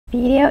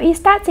Video is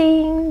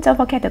starting. Don't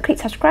forget to click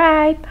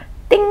subscribe.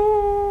 Ding!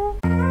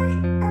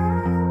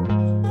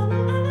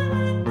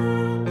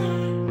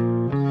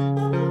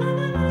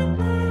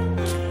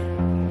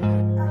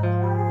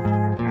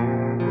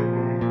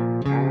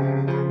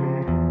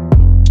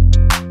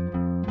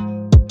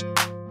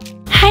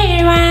 Hi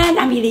everyone,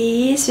 I'm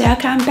Elisse.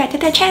 Welcome back to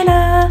the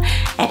channel.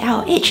 At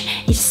our age,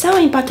 it's so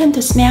important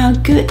to smell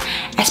good,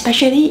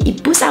 especially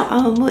it boosts out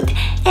our mood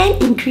and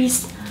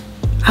increase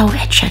our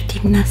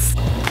attractiveness.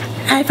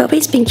 I've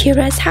always been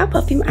curious how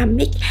perfume are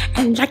made,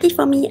 and lucky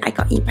for me, I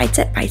got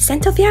invited by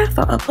Scentopia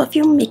for a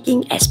perfume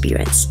making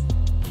experience.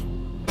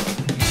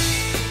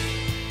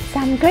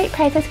 Some great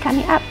prizes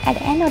coming up at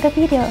the end of the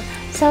video,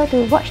 so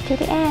do watch till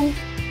the end.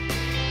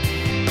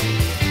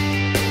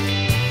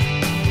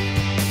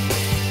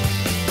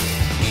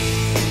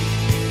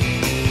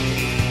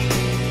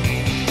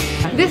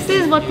 This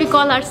is what we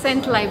call our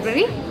scent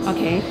library.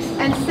 Okay.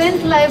 And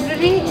scent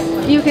library,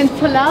 you can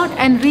pull out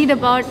and read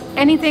about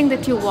anything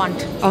that you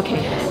want. Okay.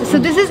 So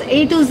this is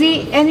A to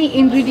Z, any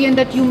ingredient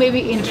that you may be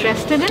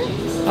interested in.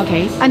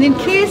 Okay. And in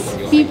case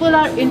people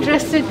are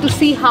interested to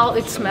see how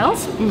it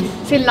smells,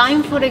 say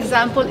lime for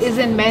example is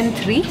in Men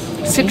 3,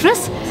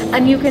 citrus,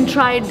 and you can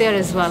try it there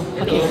as well.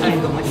 Okay.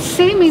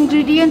 Same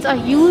ingredients are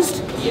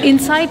used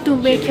inside to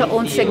make your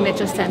own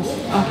signature scent.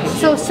 Okay.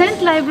 So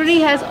scent library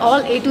has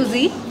all A to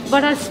Z,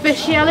 but our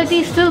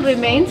speciality still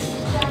remains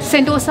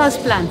Sentosa's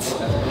plants.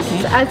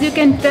 Okay. So as you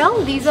can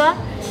tell, these are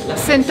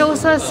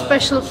Sentosa's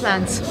special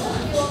plants.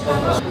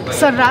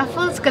 Sir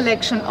Raffles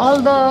collection, all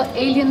the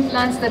alien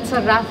plants that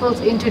Sir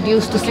Raffles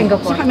introduced to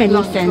Singapore. So how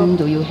many scents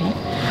do you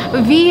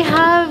have? We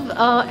have,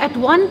 at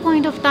one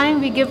point of time,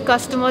 we give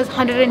customers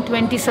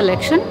 120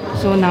 selection.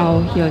 So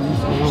now here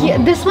is Yeah,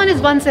 this one is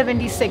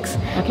 176,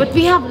 Okay. but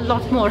we have a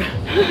lot more,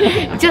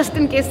 just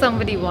in case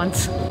somebody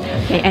wants.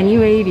 Okay,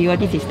 anyway, viewer,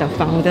 this is the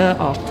founder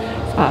of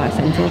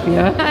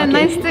Scentopia. Okay.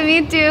 Nice to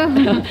meet you.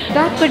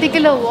 That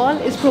particular wall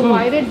is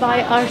provided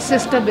by our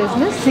sister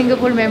business,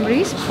 Singapore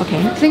Memories.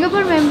 Okay.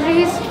 Singapore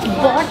Memories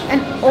bought an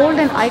old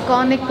and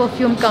iconic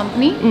perfume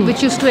company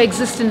which used to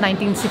exist in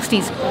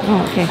 1960s.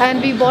 Oh, okay.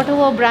 And we bought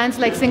over brands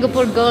like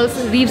Singapore Girls,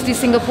 Reeves de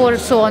Singapore,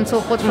 so on and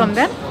so forth from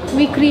them.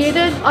 We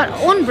created our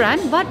own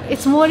brand, but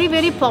it's very,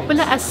 very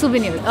popular as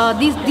souvenirs.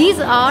 These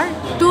are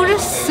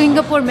tourist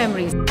Singapore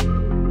memories.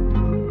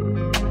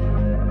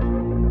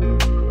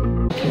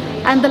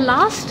 And the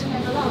last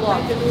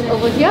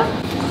over here,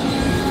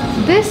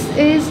 this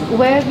is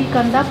where we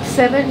conduct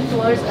 7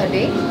 tours a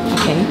day.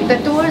 Okay. The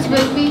tours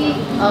will be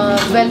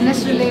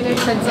wellness related,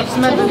 sense of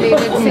smell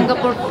related,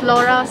 Singapore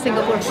flora,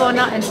 Singapore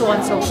fauna, and so on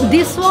and so forth.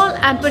 This wall,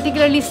 and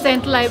particularly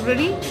Scent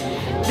Library,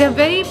 they're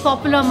very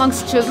popular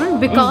amongst children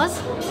because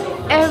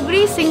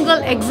every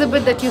single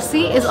exhibit that you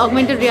see is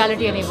augmented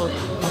reality enabled.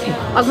 Okay.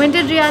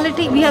 Augmented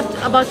reality, we have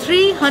about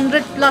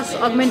 300 plus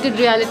augmented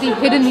reality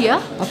hidden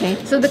here. Okay.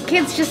 So the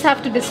kids just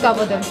have to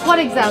discover them. For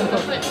example,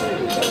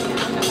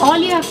 all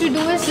you have to do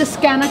is just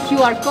scan a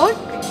QR code.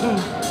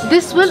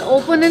 This will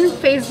open in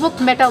Facebook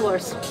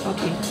Metaverse.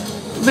 Okay.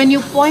 When you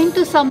point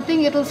to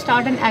something, it will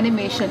start an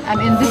animation.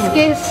 And in this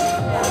case,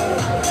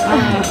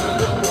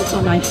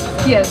 So nice.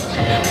 yes.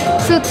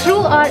 So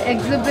through our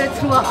exhibit,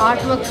 through our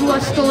artwork, through our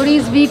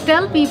stories, we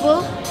tell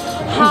people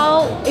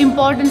how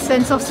important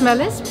sense of smell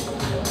is,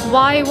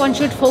 why one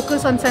should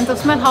focus on sense of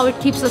smell, how it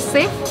keeps us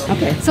safe.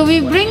 Okay. So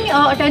we bring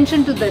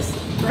attention to this.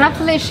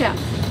 Rafflesia.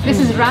 This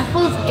is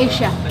Raffles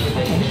Asia.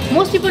 Okay.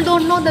 Most people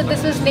don't know that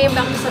this is named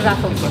after Sir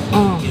Raffles.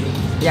 Oh.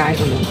 Yeah, I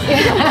don't know.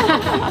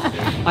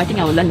 I think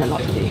I will learn a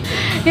lot today.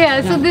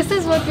 Yeah, so this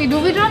is what we do.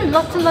 We run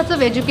lots and lots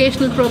of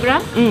educational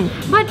programs,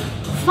 but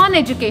fun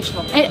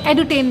educational,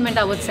 edutainment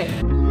I would say.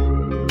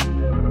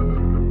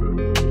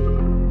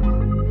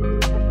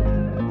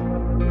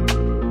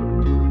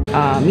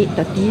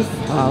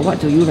 Mid-30s, what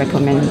do you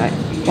recommend, like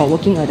for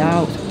working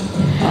adults?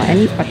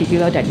 Any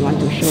particular that you want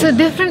to show? So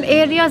different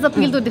areas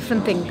appeal to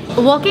different things.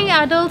 Working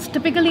adults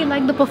typically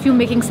like the perfume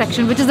making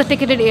section, which is the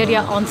ticketed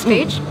area on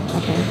stage.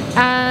 Okay.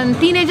 And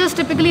teenagers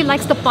typically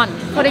likes the fun.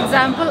 For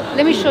example,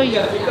 let me show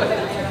you.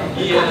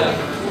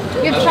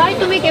 We've tried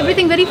to make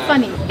everything very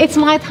funny. It's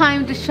my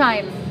time to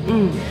shine.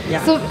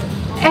 Yeah. So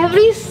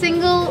every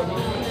single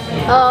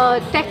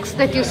text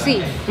that you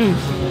see,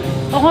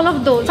 all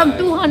of those, some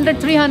 200,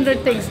 300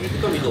 things,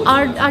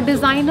 our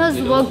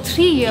designers worked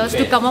 3 years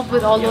to come up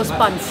with all those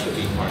puns.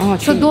 Oh,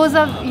 So 3. those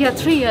are,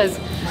 3 years.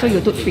 So you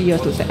took 3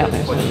 years to set up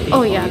as well?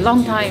 Oh yeah,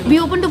 long time. We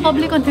opened to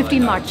public on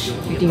 15 March.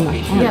 15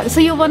 March. Oh. Yeah, so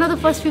you're one of the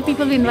first few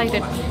people we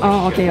invited.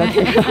 Oh, okay,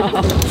 okay.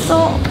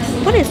 So,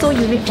 what is so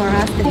unique for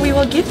us? We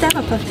will give them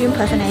a perfume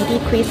personality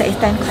quiz that is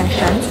 10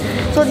 questions.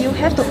 So you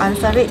have to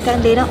answer it,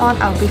 then later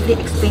on I'll briefly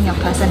explain your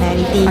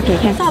personality. Okay,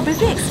 can. So I'll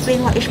briefly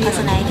explain what each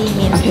personality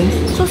means.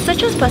 Okay. So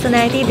citrus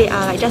personality, they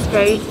are like just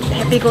very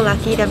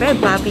happy-go-lucky, they're very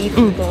bubbly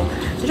people.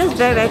 They're just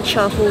very, very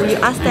cheerful. You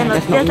ask them,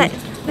 That's they're not like,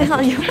 that's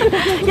not you.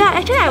 Yeah,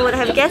 actually I would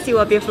have guessed you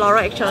would be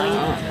flora actually.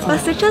 But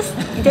citrus,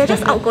 they're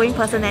just outgoing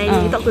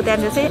personality. You talk to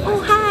them, they say, oh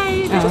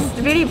hi, they're just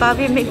really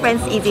bubbly, make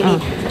friends easily.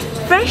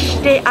 Fresh,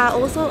 they are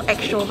also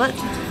extroverts.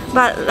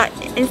 But like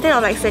instead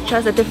of like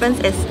citrus, the difference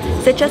is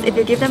citrus, if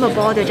you give them a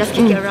ball, they'll just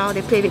kick it around,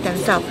 they play with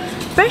themselves.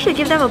 Fresh, you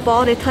give them a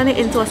ball, they turn it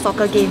into a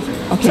soccer game.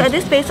 Okay. So at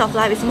this phase of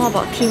life, it's more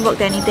about teamwork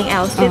than anything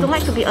else. They don't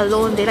like to be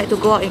alone, they like to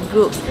go out in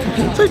groups.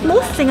 So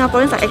most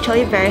Singaporeans are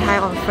actually very high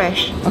on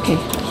fresh. Okay.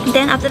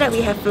 Then after that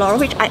we have floral,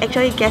 which I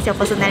actually guess your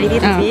personality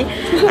to be.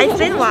 I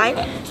explain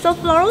why. So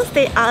florals,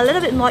 they are a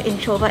little bit more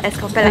introvert as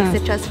compared like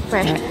citrus,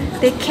 fresh.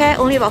 They care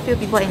only about few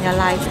people in their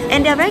lives.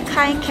 And they're very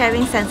kind,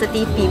 caring,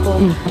 sensitive people.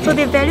 So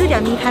they value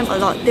their me time a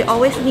lot. They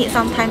always need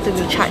some time to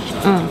recharge.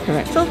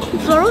 Correct. So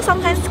florals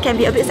sometimes can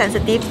be a bit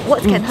sensitive.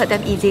 Words can hurt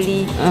them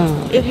easily.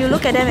 If you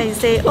look at them and you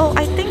say, oh,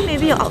 I think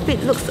maybe your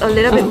outfit looks a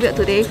little bit weird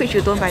today, which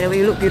you don't, by the way,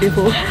 you look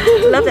beautiful.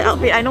 Love the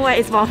outfit. I know where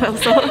it's from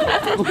also.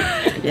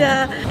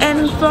 Yeah.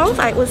 And florals,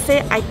 I would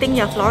say, I think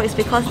your floral is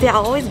because they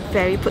are always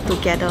very put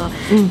together.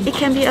 It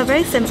can be a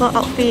very simple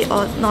outfit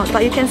or not,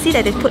 but you can see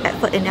that they put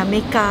effort in their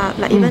makeup,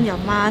 like even your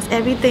mask,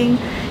 everything.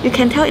 You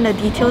can tell in the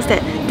details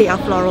that they are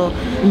floral.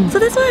 So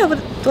that's why I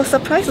was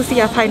surprised to see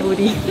a fine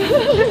Woody.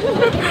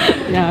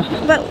 Yeah.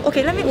 But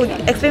okay, let me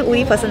explain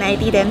Woody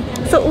personality then.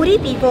 So Woody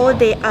people,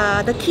 they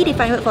are, the key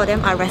defining word for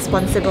them are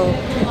responsible.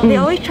 They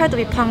always try to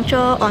be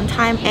punctual, on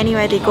time,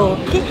 anywhere they go.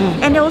 Okay?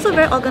 And they're also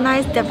very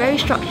organized, they're very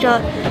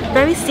structured,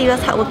 very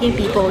serious, hardworking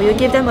people. You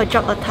give them a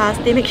job or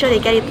task, they make sure they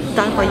get it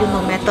done for you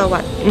no matter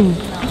what.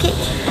 Okay.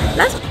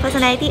 Last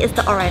personality is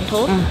the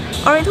Oriental.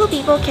 Oriental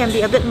people can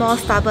be a bit more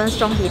stubborn,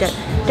 strong-headed.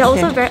 They're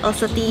also very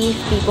assertive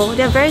people.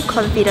 They're very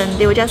confident.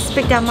 They will just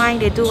speak their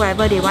mind, they do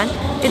whatever they want.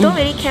 They don't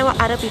really care what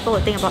other people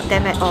will think about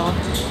them at all.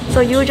 So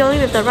usually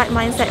with the right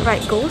mindset,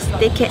 right goals,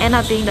 they can end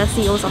up being the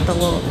CEOs of the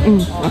world.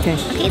 Okay.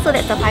 Okay, so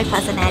that's the 5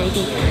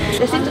 personality.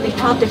 There seem to be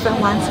 12 different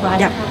ones, right?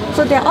 Yeah.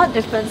 So they're all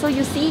different. So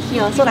you see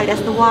here, so like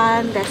there's the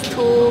 1, there's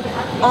 2,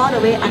 all the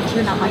way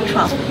until number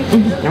 12.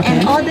 Okay.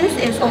 And all this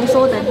is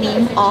also the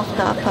name of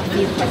the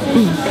perfume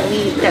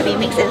that we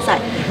mix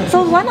inside.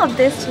 So one of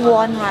this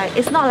one, right,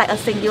 it's not like a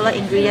singular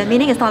ingredient,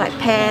 meaning it's not like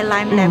pear,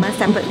 lime, lemon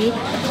separately.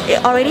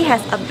 It already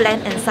has a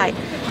blend inside.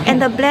 And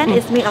the blend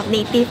is made of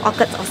native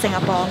orchids of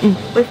Singapore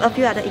with a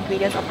few other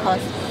ingredients, of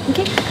course.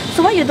 Okay,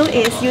 so what you do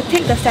is you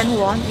take the scent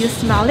wand, you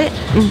smell it.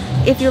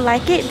 If you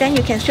like it, then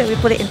you can straight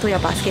away put it into your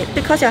basket.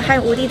 Because you're high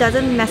in Woody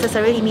doesn't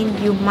necessarily mean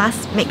you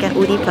must make an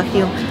Woody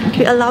perfume.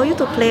 We allow you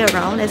to play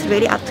around, it's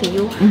really up to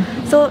you.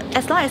 So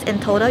as long as in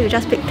total you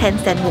just pick 10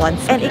 scent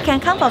wands. And it can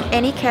come from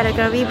any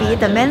category, be it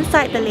the men's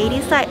side, the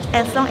ladies side,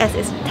 as long as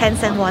it's 10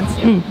 scent wands.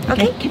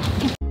 Okay?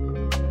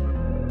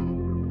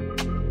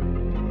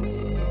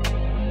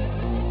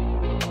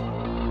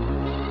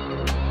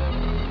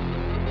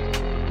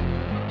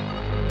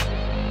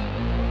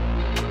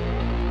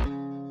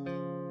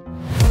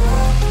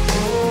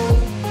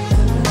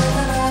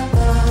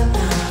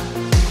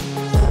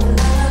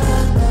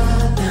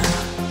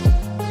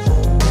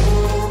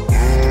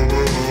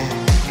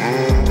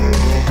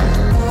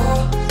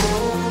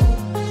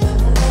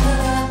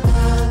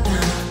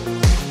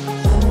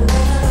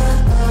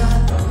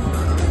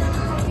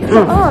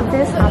 So all of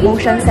these are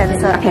motion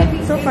sensor.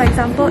 So for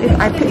example, if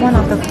I pick one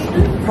of the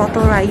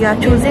bottle, right, you are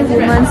choosing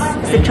woman's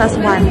citrus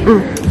one.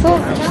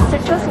 So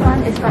citrus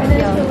one is right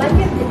here.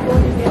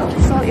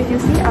 So if you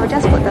see, I'll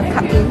just put the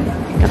cup in.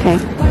 Okay.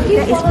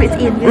 Then it spritz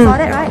in. You saw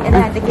that, right? And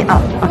then I take it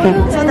out. Okay.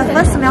 So the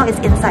first smell is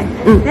inside.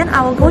 Then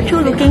I will go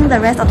through looking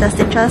the rest of the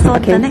citrus. So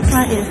the next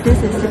one is,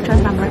 this is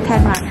citrus number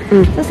 10,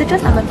 right? So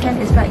citrus number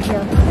 10 is right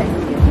here.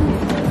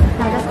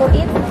 Now just go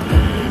in.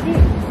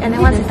 And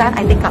then once it's done,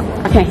 I take out.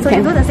 Okay. So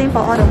you do the same for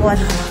all the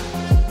ones.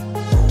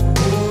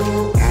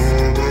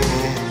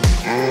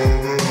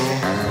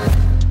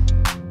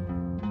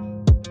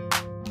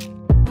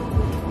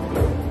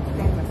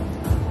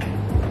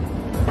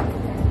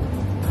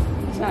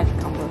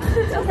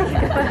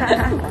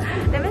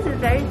 That means it's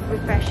very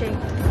refreshing.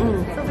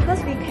 So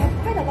because we have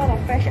quite a lot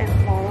of fresh and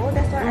floral,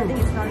 that's why I think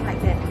it's smelling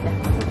like that.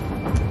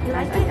 You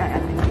like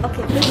it?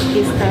 Okay, this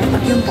is the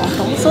perfume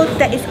bottle. So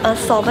there is a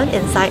solvent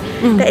inside.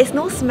 There is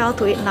no smell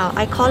to it now.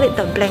 I call it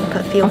the blank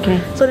perfume.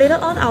 Okay. So later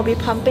on, I'll be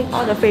pumping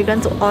all the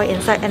fragrance oil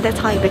inside, and that's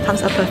how it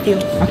becomes a perfume.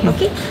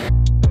 Okay?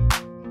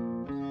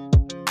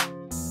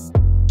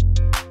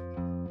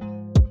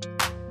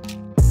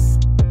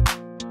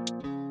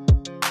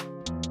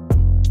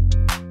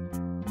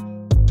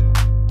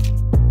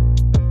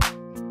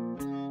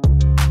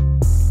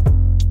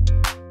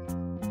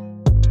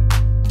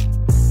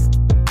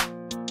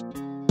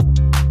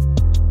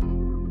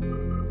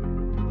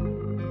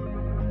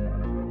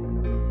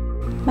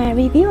 My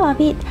review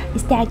of it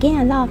is that I gain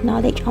a lot of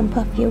knowledge on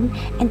perfume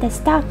and the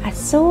staff are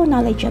so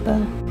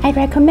knowledgeable. I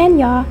recommend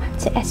y'all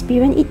to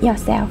experience it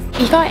yourself.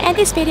 Before I end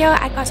this video,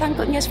 I got some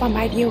good news for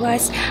my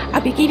viewers.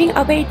 I'll be giving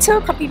away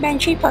 2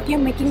 complimentary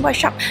perfume making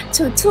workshops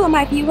to 2 of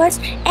my viewers,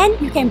 and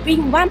you can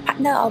bring 1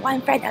 partner or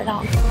 1 friend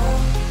along.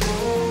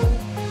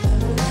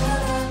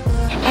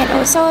 And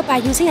also, by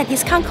using the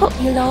discount code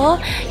below,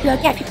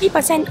 you'll get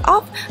 50%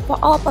 off for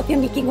all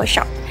perfume making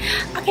workshop.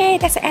 Okay,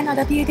 that's the end of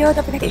the video.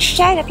 Don't forget to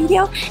share the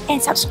video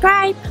and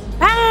subscribe.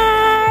 Bye!